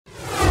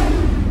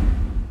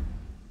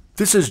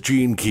This is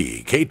Gene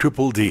Key,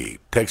 KDDD,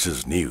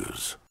 Texas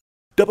News.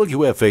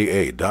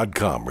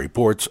 WFAA.com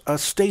reports a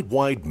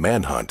statewide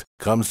manhunt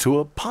comes to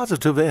a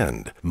positive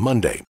end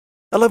Monday.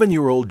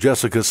 11-year-old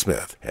Jessica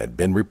Smith had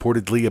been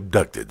reportedly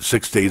abducted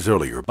 6 days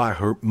earlier by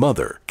her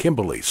mother,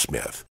 Kimberly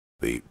Smith.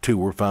 The two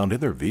were found in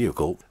their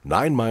vehicle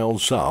 9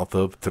 miles south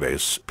of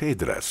Tres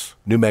Piedras,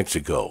 New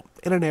Mexico,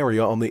 in an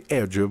area on the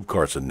edge of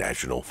Carson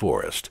National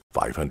Forest,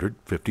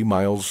 550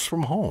 miles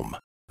from home.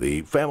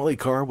 The family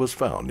car was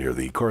found near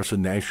the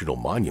Carson National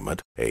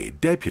Monument. A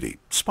deputy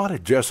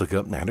spotted Jessica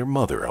and her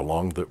mother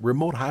along the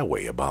remote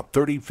highway about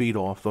 30 feet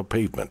off the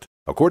pavement.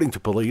 According to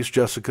police,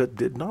 Jessica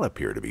did not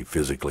appear to be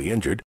physically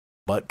injured,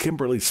 but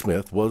Kimberly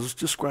Smith was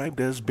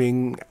described as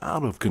being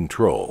out of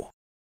control.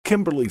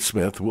 Kimberly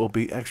Smith will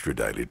be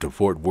extradited to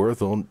Fort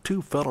Worth on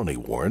 2 felony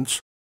warrants,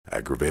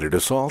 aggravated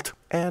assault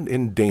and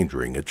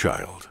endangering a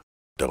child.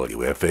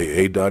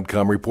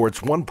 WFAA.com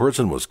reports 1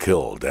 person was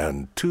killed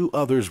and 2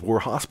 others were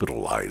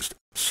hospitalized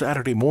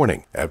Saturday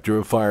morning after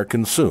a fire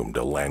consumed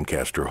a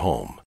Lancaster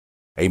home.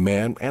 A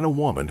man and a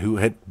woman who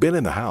had been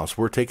in the house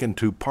were taken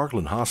to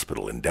Parkland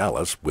Hospital in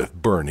Dallas with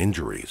burn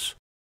injuries.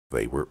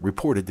 They were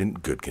reported in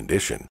good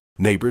condition.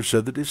 Neighbors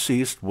said the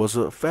deceased was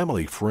a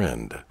family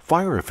friend.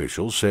 Fire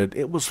officials said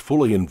it was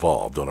fully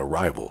involved on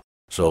arrival,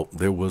 so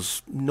there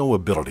was no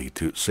ability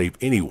to save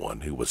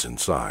anyone who was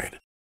inside.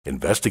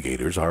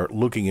 Investigators are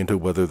looking into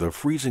whether the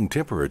freezing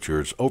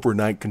temperatures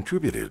overnight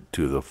contributed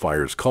to the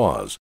fire's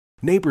cause.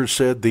 Neighbors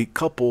said the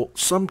couple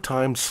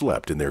sometimes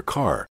slept in their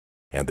car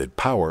and that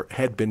power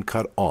had been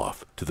cut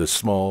off to the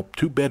small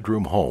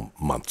 2-bedroom home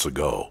months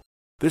ago.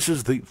 This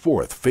is the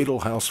 4th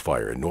fatal house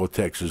fire in North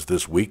Texas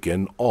this week,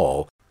 and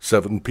all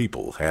 7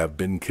 people have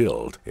been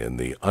killed in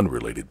the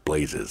unrelated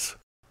blazes.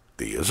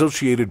 The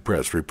Associated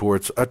Press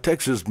reports a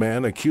Texas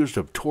man accused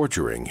of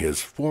torturing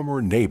his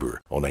former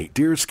neighbor on a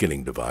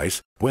deer-skinning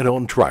device went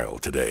on trial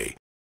today.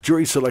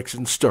 Jury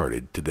selection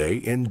started today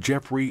in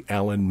Jeffrey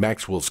Allen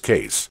Maxwell's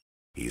case.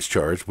 He's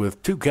charged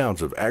with 2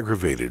 counts of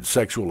aggravated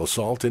sexual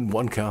assault and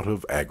 1 count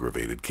of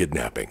aggravated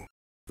kidnapping.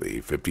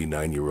 The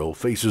 59-year-old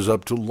faces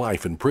up to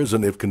life in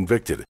prison if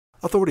convicted.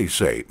 Authorities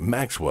say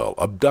Maxwell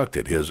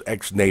abducted his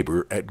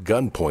ex-neighbor at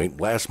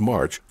gunpoint last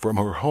March from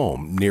her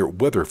home near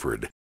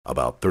Weatherford,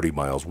 about 30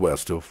 miles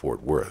west of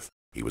Fort Worth.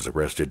 He was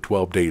arrested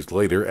 12 days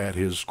later at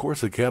his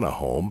Corsicana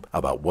home,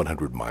 about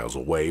 100 miles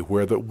away,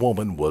 where the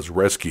woman was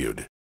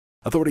rescued.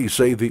 Authorities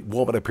say the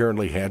woman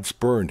apparently had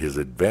spurned his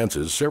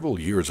advances several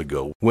years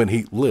ago when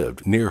he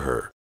lived near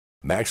her.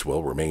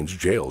 Maxwell remains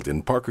jailed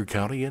in Parker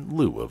County in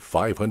lieu of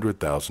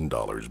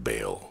 $500,000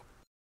 bail.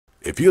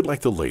 If you'd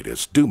like the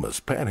latest Dumas,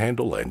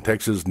 Panhandle, and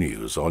Texas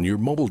news on your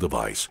mobile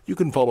device, you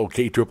can follow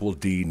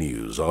KDDD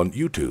News on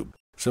YouTube.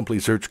 Simply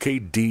search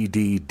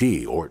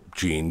KDDD or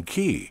Gene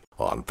Key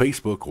on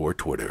Facebook or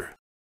Twitter.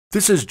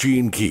 This is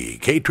Gene Key,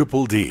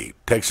 KDDD,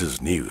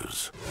 Texas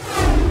News.